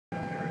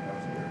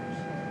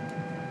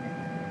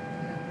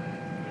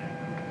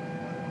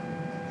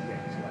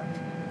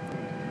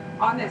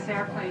On this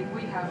airplane,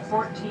 we have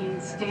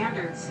 14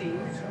 standard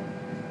scenes.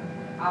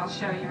 I'll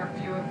show you a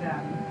few of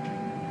them.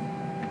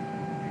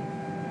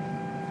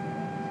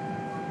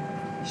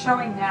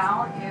 Showing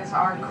now is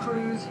our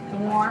cruise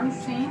warm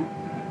scene.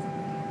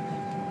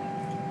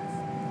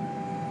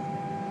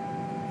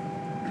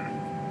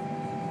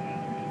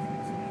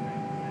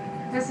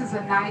 This is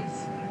a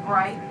nice,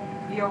 bright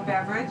Neo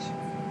beverage.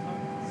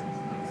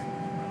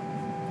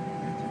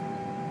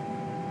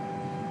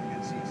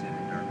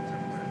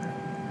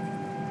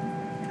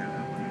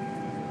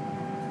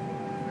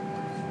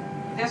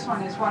 This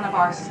one is one of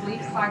our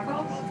sleep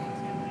cycles.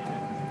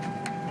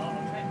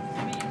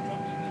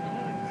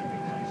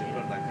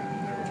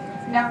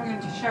 Now I'm going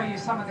to show you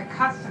some of the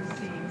custom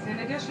scenes. In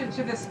addition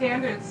to the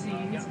standard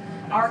scenes,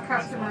 our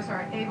customers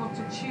are able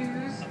to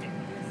choose,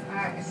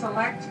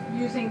 select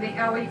using the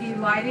LED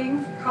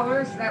lighting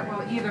colors that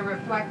will either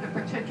reflect the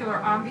particular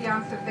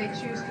ambiance that they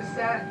choose to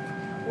set,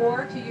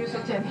 or to use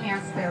it to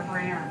enhance their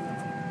brand.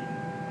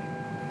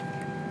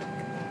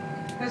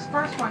 This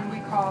first one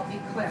we call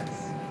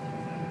Eclipse.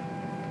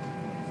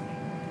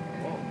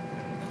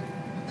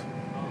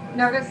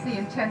 Notice the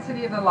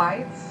intensity of the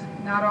lights,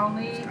 not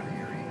only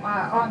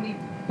on the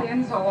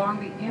bins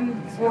along the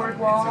inboard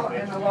wall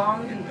and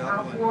along the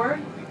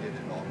outboard.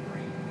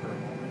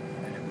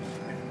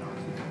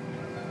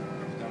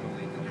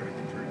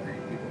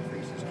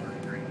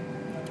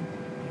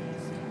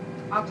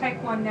 I'll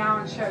take one now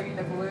and show you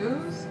the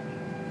blues.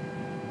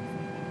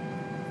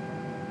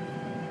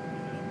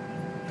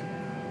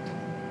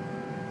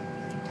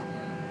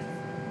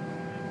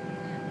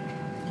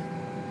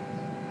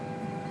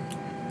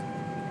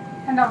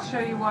 And I'll show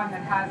you one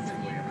that has the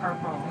deep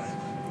purples.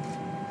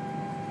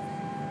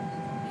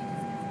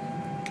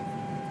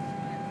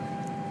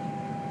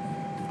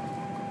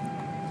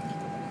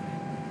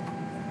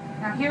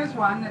 Now here's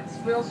one that's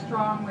real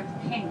strong with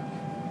pink.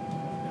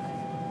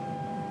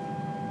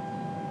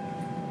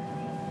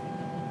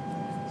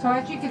 So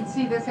as you can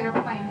see, this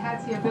airplane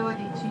has the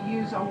ability to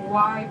use a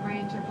wide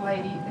range of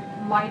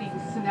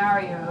lighting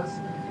scenarios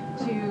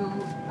to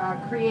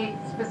create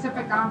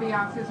specific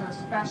ambiances or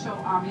special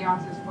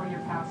ambiances for your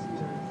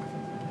passengers.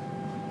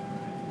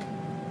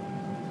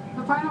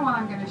 The final one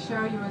I'm going to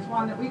show you is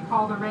one that we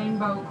call the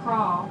Rainbow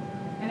Crawl.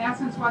 In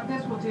essence, what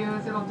this will do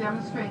is it'll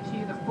demonstrate to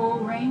you the full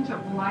range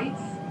of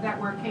lights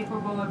that we're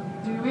capable of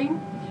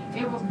doing.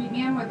 It will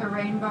begin with a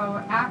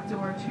rainbow at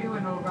door 2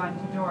 and it'll run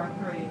to door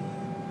 3.